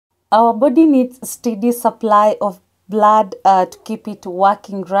Our body needs a steady supply of blood to keep it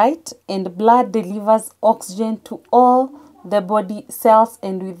working right, and blood delivers oxygen to all the body cells,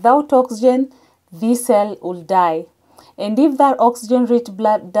 and without oxygen, this cell will die. And if that oxygen-rich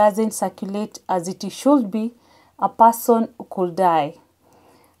blood doesn't circulate as it should be, a person could die.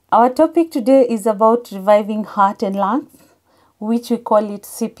 Our topic today is about reviving heart and lungs, which we call it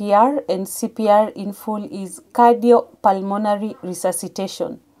CPR, and CPR in full is cardiopulmonary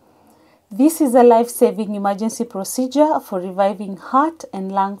resuscitation. This is a life-saving emergency procedure for reviving heart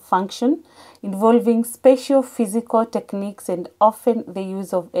and lung function, involving special physical techniques and often the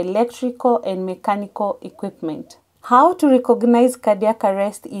use of electrical and mechanical equipment. How to recognize cardiac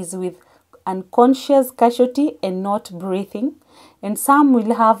arrest is with unconscious casualty and not breathing, and some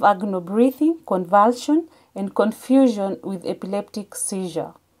will have agno breathing, convulsion, and confusion with epileptic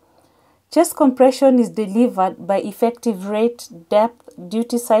seizure. Chest compression is delivered by effective rate, depth,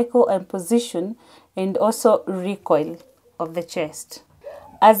 duty cycle, and position, and also recoil of the chest.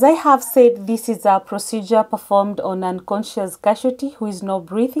 As I have said, this is a procedure performed on unconscious casualty who is not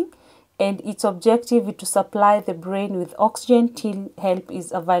breathing, and its objective is to supply the brain with oxygen till help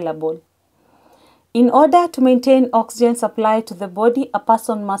is available. In order to maintain oxygen supply to the body, a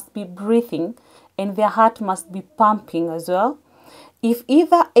person must be breathing and their heart must be pumping as well. If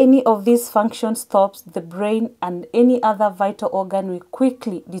either any of these functions stops, the brain and any other vital organ will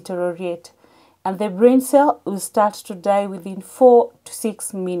quickly deteriorate, and the brain cell will start to die within 4 to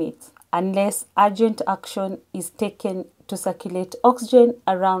 6 minutes unless urgent action is taken to circulate oxygen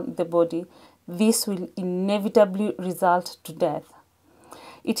around the body. This will inevitably result to death.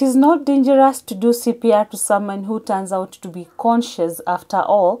 It is not dangerous to do CPR to someone who turns out to be conscious after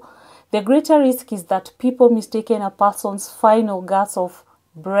all. The greater risk is that people mistaken a person's final gasp of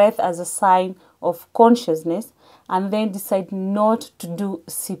breath as a sign of consciousness and then decide not to do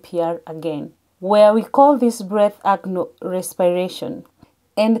CPR again, where we call this breath agno respiration.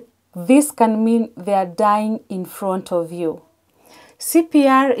 And this can mean they are dying in front of you.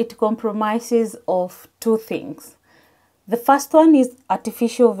 CPR, it compromises of two things. The first one is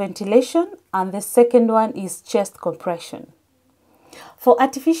artificial ventilation and the second one is chest compression. For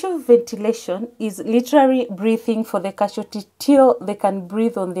artificial ventilation is literally breathing for the casualty till they can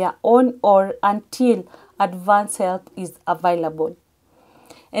breathe on their own or until advanced help is available.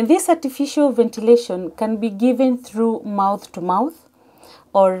 And this artificial ventilation can be given through mouth to mouth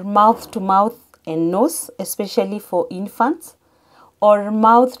or mouth to mouth and nose, especially for infants, or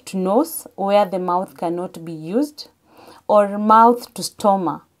mouth to nose where the mouth cannot be used, or mouth to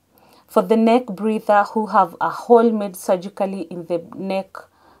stoma for the neck breather who have a hole made surgically in the neck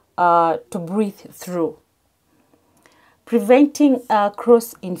to breathe through. Preventing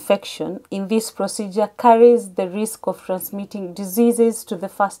cross-infection in this procedure carries the risk of transmitting diseases to the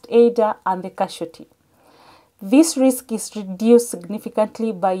first aider and the casualty. This risk is reduced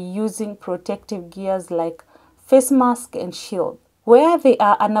significantly by using protective gears like face mask and shield. Where they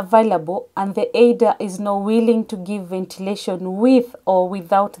are unavailable and the aider is not willing to give ventilation with or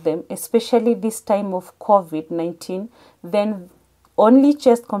without them, especially this time of COVID-19, then only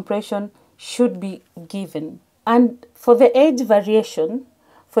chest compression should be given. And for the age variation,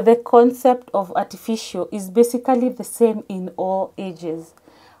 for the concept of artificial is basically the same in all ages.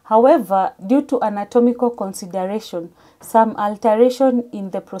 However, due to anatomical consideration, some alteration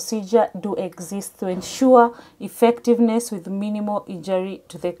in the procedure do exist to ensure effectiveness with minimal injury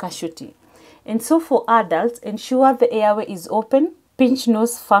to the casualty. And so for adults, ensure the airway is open, pinch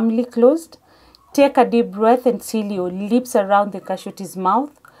nose firmly closed, take a deep breath and seal your lips around the casualty's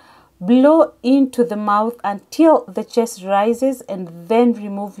mouth, blow into the mouth until the chest rises and then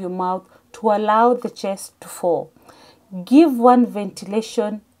remove your mouth to allow the chest to fall. Give one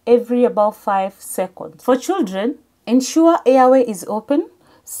ventilation every about 5 seconds. For children, ensure airway is open,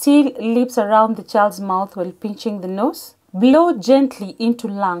 seal lips around the child's mouth while pinching the nose, blow gently into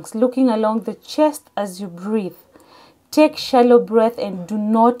lungs, looking along the chest as you breathe. Take shallow breath and do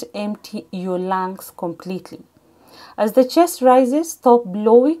not empty your lungs completely. As the chest rises, stop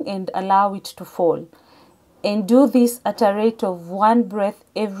blowing and allow it to fall. And do this at a rate of 1 breath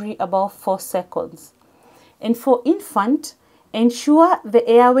every about 4 seconds. And for infant, ensure the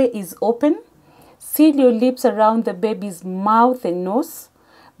airway is open, seal your lips around the baby's mouth and nose,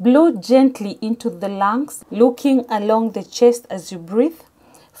 blow gently into the lungs, looking along the chest as you breathe,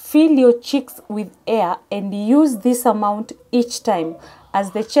 fill your cheeks with air and use this amount each time.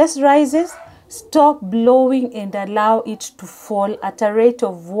 As the chest rises, stop blowing and allow it to fall at a rate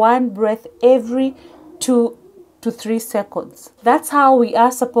of 1 breath every 2 to 3 seconds. That's how we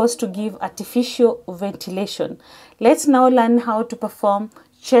are supposed to give artificial ventilation. Let's now learn how to perform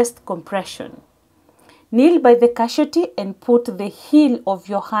chest compression. Kneel by the casualty and put the heel of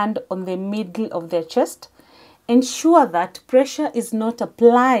your hand on the middle of their chest. Ensure that pressure is not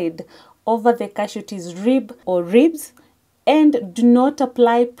applied over the casualty's rib or ribs, and do not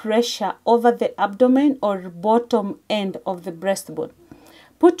apply pressure over the abdomen or bottom end of the breastbone.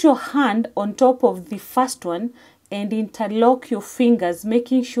 Put your hand on top of the first one and interlock your fingers,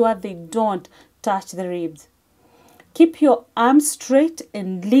 making sure they don't touch the ribs. Keep your arms straight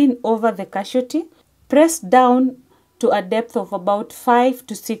and lean over the casualty. Press down to a depth of about 5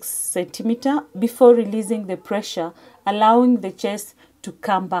 to 6 centimeters before releasing the pressure, allowing the chest to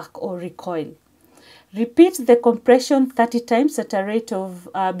come back or recoil. Repeat the compression 30 times at a rate of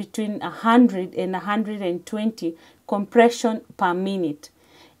between 100 and 120 compression per minute.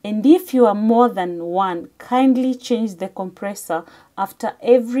 And if you are more than one, kindly change the compressor after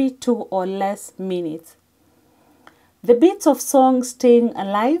every 2 or less minutes. The beats of song Staying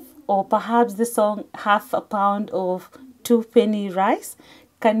Alive, or perhaps the song Half a Pound of 2-penny rice,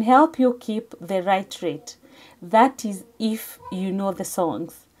 can help you keep the right rate. That is if you know the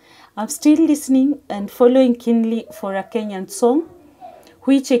songs. I'm still listening and following keenly for a Kenyan song,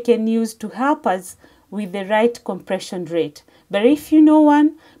 which I can use to help us with the right compression rate. But if you know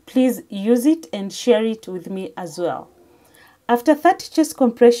one, please use it and share it with me as well. After 30 chest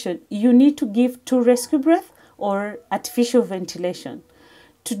compression, you need to give 2 rescue breaths or artificial ventilation.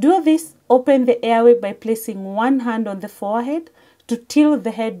 To do this, open the airway by placing one hand on the forehead to tilt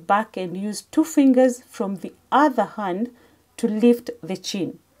the head back and use 2 fingers from the other hand to lift the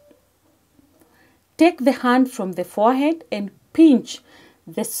chin. Take the hand from the forehead and pinch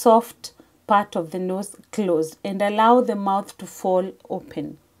the soft part of the nose closed and allow the mouth to fall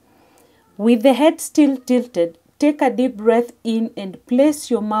open. With the head still tilted, take a deep breath in and place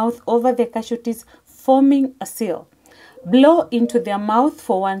your mouth over the casualties, forming a seal. Blow into their mouth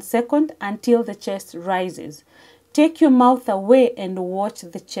for 1 second until the chest rises. Take your mouth away and watch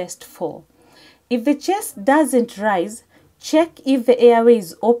the chest fall. If the chest doesn't rise, check if the airway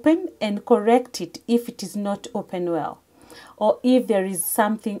is open and correct it if it is not open well, or if there is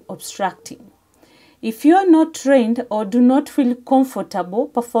something obstructing. If you are not trained or do not feel comfortable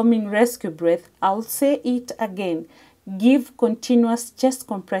performing rescue breath, I'll say it again. Give continuous chest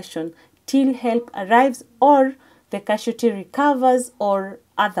compression till help arrives or the casualty recovers, or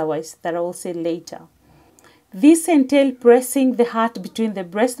otherwise, that I will say later. This entails pressing the heart between the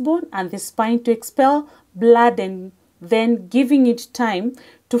breastbone and the spine to expel blood and then giving it time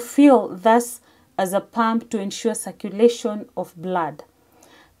to fill, thus as a pump to ensure circulation of blood.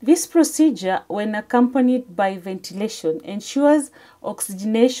 This procedure, when accompanied by ventilation, ensures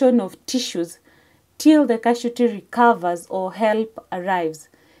oxygenation of tissues till the casualty recovers or help arrives.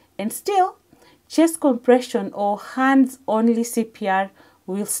 And still, chest compression or hands-only CPR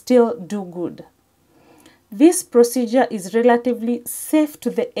will still do good. This procedure is relatively safe to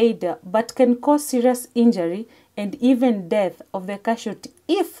the aider but can cause serious injury and even death of the casualty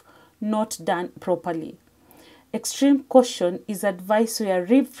if not done properly. Extreme caution is advised where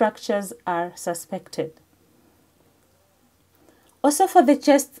rib fractures are suspected. Also for the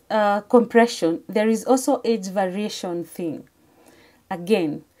chest compression, there is also age variation thing.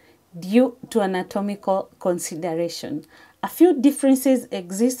 Again, due to anatomical consideration. A few differences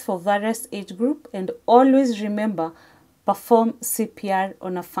exist for various age groups, and always remember, perform CPR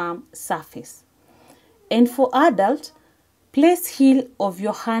on a firm surface. And for adult, place heel of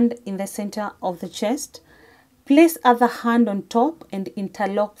your hand in the center of the chest. Place other hand on top and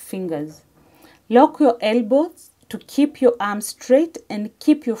interlock fingers. Lock your elbows to keep your arms straight and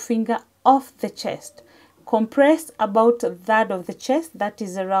keep your finger off the chest. Compress about a third of the chest, that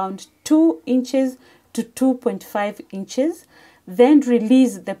is around 2 inches to 2.5 inches. Then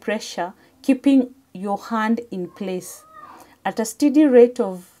release the pressure, keeping your hand in place at a steady rate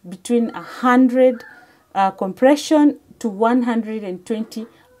of between 100 compression to 120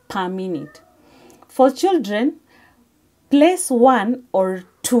 per minute. For children, place 1 or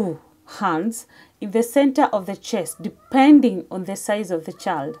 2 hands in the center of the chest, depending on the size of the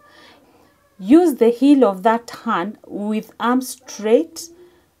child. Use the heel of that hand with arms straight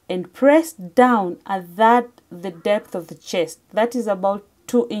and press down at the depth of the chest, that is about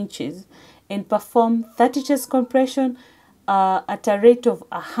 2 inches, and perform 30 chest compression at a rate of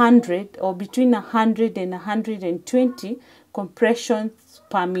 100 or between 100 and 120 compressions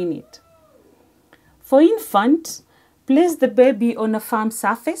per minute. For infant, place the baby on a firm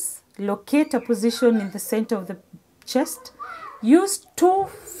surface, locate a position in the center of the chest, use 2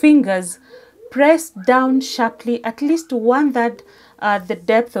 fingers, press down sharply at least 1/3 the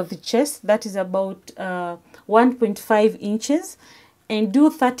depth of the chest, that is about 1.5 inches, and do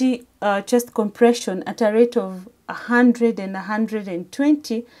 30 chest compression at a rate of 100 and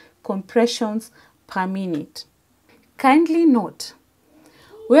 120 compressions per minute. Kindly note,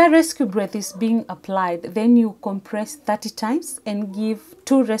 where rescue breath is being applied, then you compress 30 times and give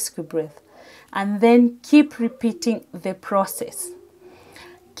 2 rescue breaths, and then keep repeating the process.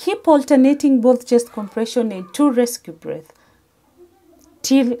 Keep alternating both chest compression and 2 rescue breaths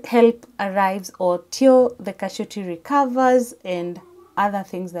till help arrives or till the casualty recovers, and other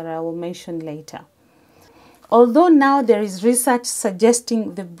things that I will mention later. Although now there is research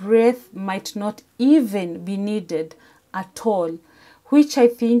suggesting the breath might not even be needed at all, which I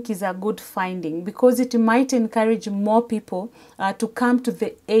think is a good finding because it might encourage more people to come to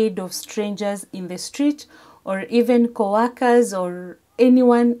the aid of strangers in the street or even co-workers or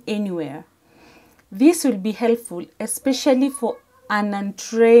anyone anywhere. This will be helpful, especially for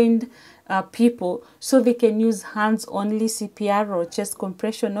untrained people, so they can use hands-only CPR or chest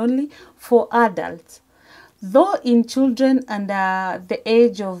compression only for adults. Though in children under the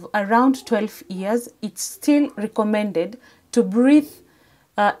age of around 12 years, it's still recommended to breathe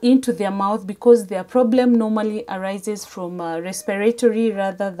into their mouth because their problem normally arises from respiratory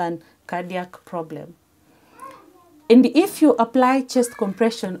rather than cardiac problem. And if you apply chest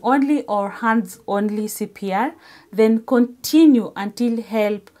compression only or hands-only CPR, then continue until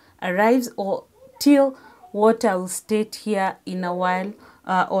help arrives or till what I will state here in a while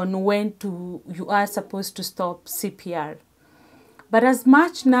on when you are supposed to stop CPR. But as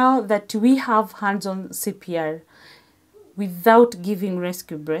much now that we have hands-on CPR without giving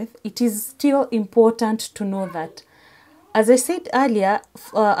rescue breath, it is still important to know that, as I said earlier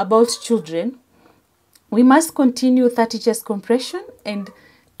about children, we must continue 30 chest compression and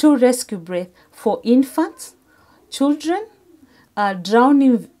 2 rescue breath for infants, children,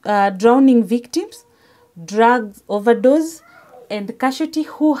 drowning victims, drug overdose, and casualty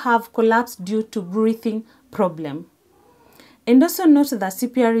who have collapsed due to breathing problem. And also note that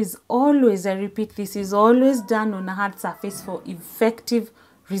CPR is always, I repeat, this is always done on a hard surface for effective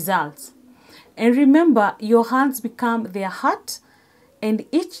results. And remember, your hands become their heart, and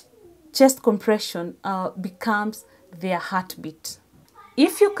each chest compression becomes their heartbeat.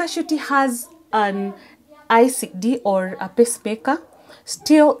 If your casualty has an ICD or a pacemaker,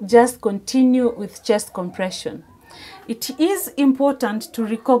 still just continue with chest compression. It is important to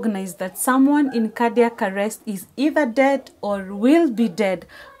recognize that someone in cardiac arrest is either dead or will be dead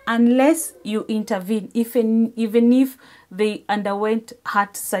unless you intervene, even if they underwent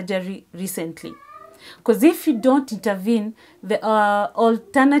heart surgery recently. Because if you don't intervene, the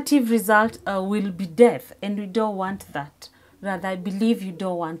alternative result will be death, and we don't want that. Rather, I believe you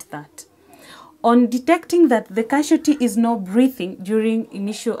don't want that. On detecting that the casualty is not breathing during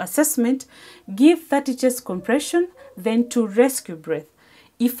initial assessment, give 30 chest compression, then 2 rescue breath.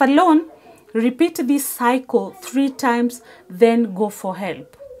 If alone, repeat this cycle 3 times, then go for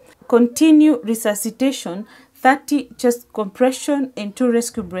help. Continue resuscitation, 30 chest compression and 2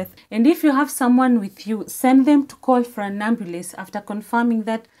 rescue breath. And if you have someone with you, send them to call for an ambulance after confirming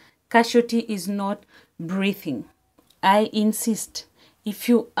that casualty is not breathing. I insist, if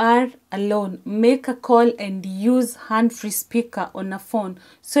you are alone, make a call and use hand-free speaker on a phone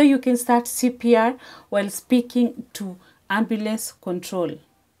so you can start CPR while speaking to ambulance control.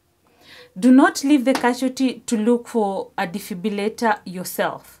 Do not leave the casualty to look for a defibrillator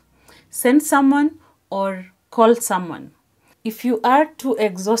yourself. Send someone or call someone. If you are too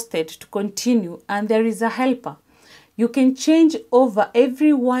exhausted to continue and there is a helper, you can change over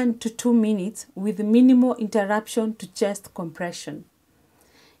every 1 to 2 minutes with minimal interruption to chest compression.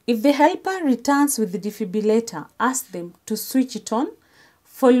 If the helper returns with the defibrillator, ask them to switch it on.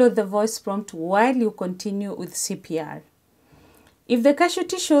 Follow the voice prompt while you continue with CPR. If the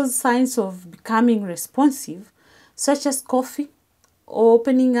casualty shows signs of becoming responsive, such as coughing,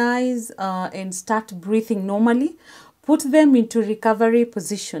 opening eyes, and start breathing normally, put them into recovery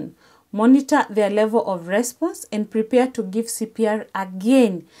position. Monitor their level of response and prepare to give CPR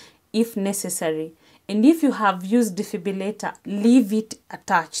again if necessary. And if you have used defibrillator, leave it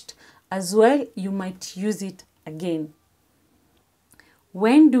attached. As well, you might use it again.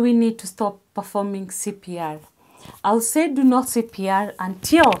 When do we need to stop performing CPR? I'll say do not CPR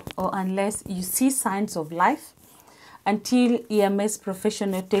until or unless you see signs of life, until EMS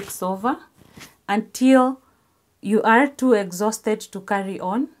professional takes over, until you are too exhausted to carry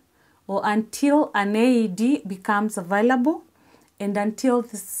on, or until an AED becomes available, and until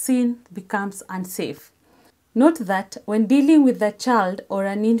the scene becomes unsafe. Note that when dealing with a child or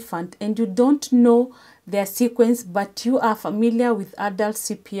an infant and you don't know their sequence but you are familiar with adult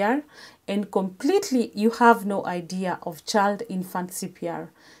CPR and completely you have no idea of child-infant CPR,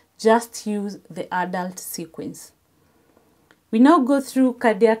 just use the adult sequence. We now go through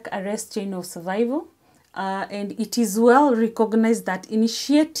cardiac arrest chain of survival. And it is well recognized that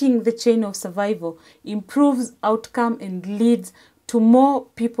initiating the chain of survival improves outcome and leads to more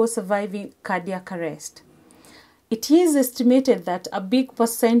people surviving cardiac arrest. It is estimated that a big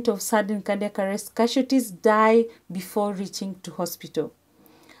percent of sudden cardiac arrest casualties die before reaching to hospital.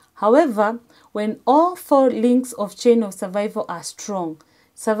 However, when all 4 links of chain of survival are strong,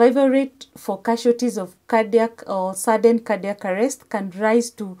 survival rate for casualties of cardiac or sudden cardiac arrest can rise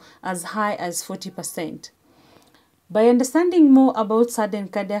to as high as 40%. By understanding more about sudden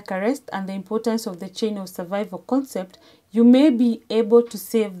cardiac arrest and the importance of the chain of survival concept, you may be able to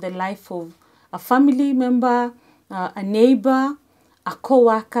save the life of a family member, a neighbor, a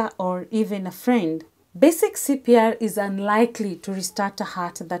co-worker, or even a friend. Basic CPR is unlikely to restart a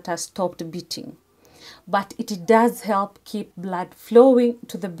heart that has stopped beating, but it does help keep blood flowing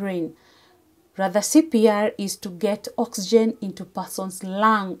to the brain. Rather, CPR is to get oxygen into person's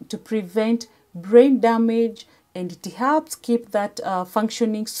lung to prevent brain damage, and it helps keep that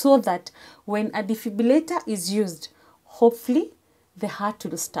functioning so that when a defibrillator is used, hopefully the heart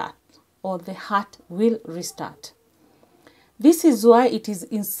will start or the heart will restart. This is why it is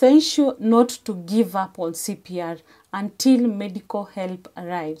essential not to give up on CPR until medical help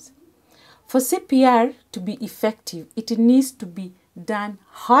arrives. For CPR to be effective, it needs to be done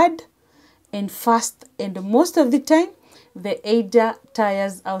hard and fast, and most of the time, the aider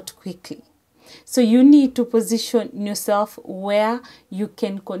tires out quickly. So you need to position yourself where you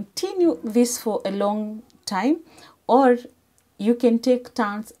can continue this for a long time, or you can take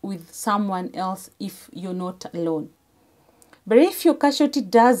turns with someone else if you're not alone. But if your casualty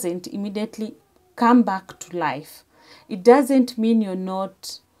doesn't immediately come back to life, it doesn't mean you're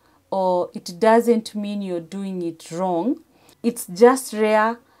not, or it doesn't mean you're doing it wrong. It's just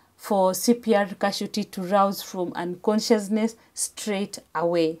rare for CPR casualty to rouse from unconsciousness straight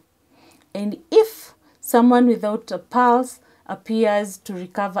away. And if someone without a pulse appears to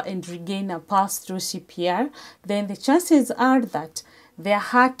recover and regain a pulse through CPR, then the chances are that their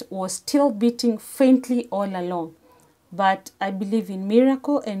heart was still beating faintly all along. But I believe in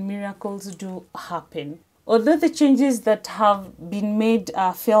miracle, and miracles do happen. Although the changes that have been made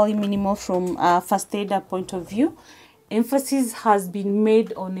are fairly minimal from a first aider point of view, emphasis has been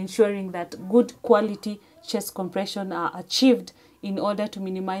made on ensuring that good quality chest compression are achieved in order to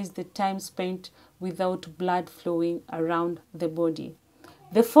minimize the time spent without blood flowing around the body.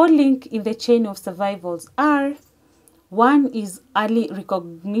 The 4 links in the chain of survivals are: 1 is early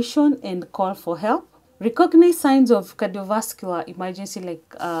recognition and call for help. Recognize signs of cardiovascular emergency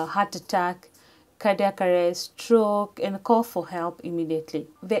like heart attack, cardiac arrest, stroke, and call for help immediately.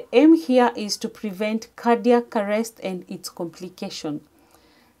 The aim here is to prevent cardiac arrest and its complication.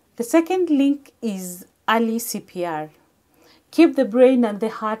 The second link is early CPR. Keep the brain and the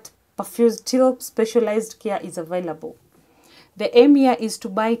heart perfused till specialized care is available. The aim here is to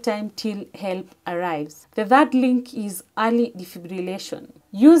buy time till help arrives. The third link is early defibrillation.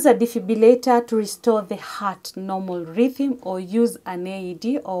 Use a defibrillator to restore the heart normal rhythm, or use an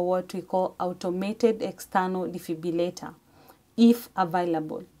AED, or what we call automated external defibrillator, if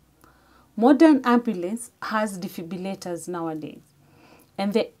available. Modern ambulance has defibrillators nowadays,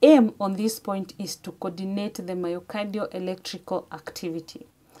 and the aim on this point is to coordinate the myocardial electrical activity.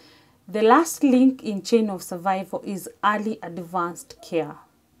 The last link in chain of survival is early advanced care,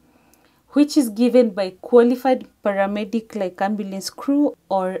 which is given by qualified paramedic like ambulance crew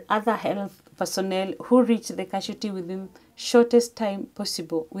or other health personnel who reach the casualty within shortest time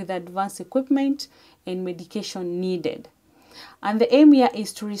possible with advanced equipment and medication needed. And the aim here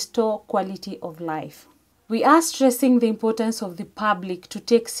is to restore quality of life. We are stressing the importance of the public to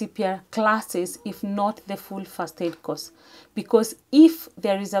take CPR classes, if not the full first aid course, because if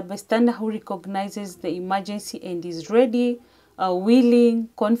there is a bystander who recognizes the emergency and is ready, willing,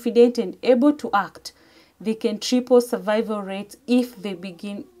 confident, and able to act, they can triple survival rates if they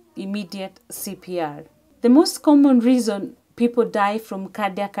begin immediate CPR. The most common reason people die from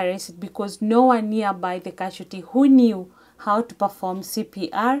cardiac arrest is because no one nearby the casualty who knew how to perform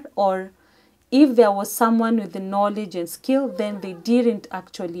CPR, or if there was someone with the knowledge and skill, then they didn't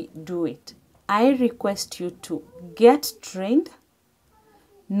actually do it. I request you to get trained,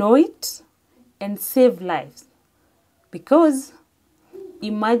 know it, and save lives, because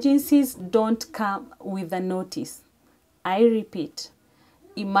emergencies don't come with a notice. I repeat,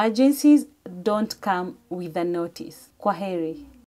 Emergencies don't come with a notice. Kwaheri.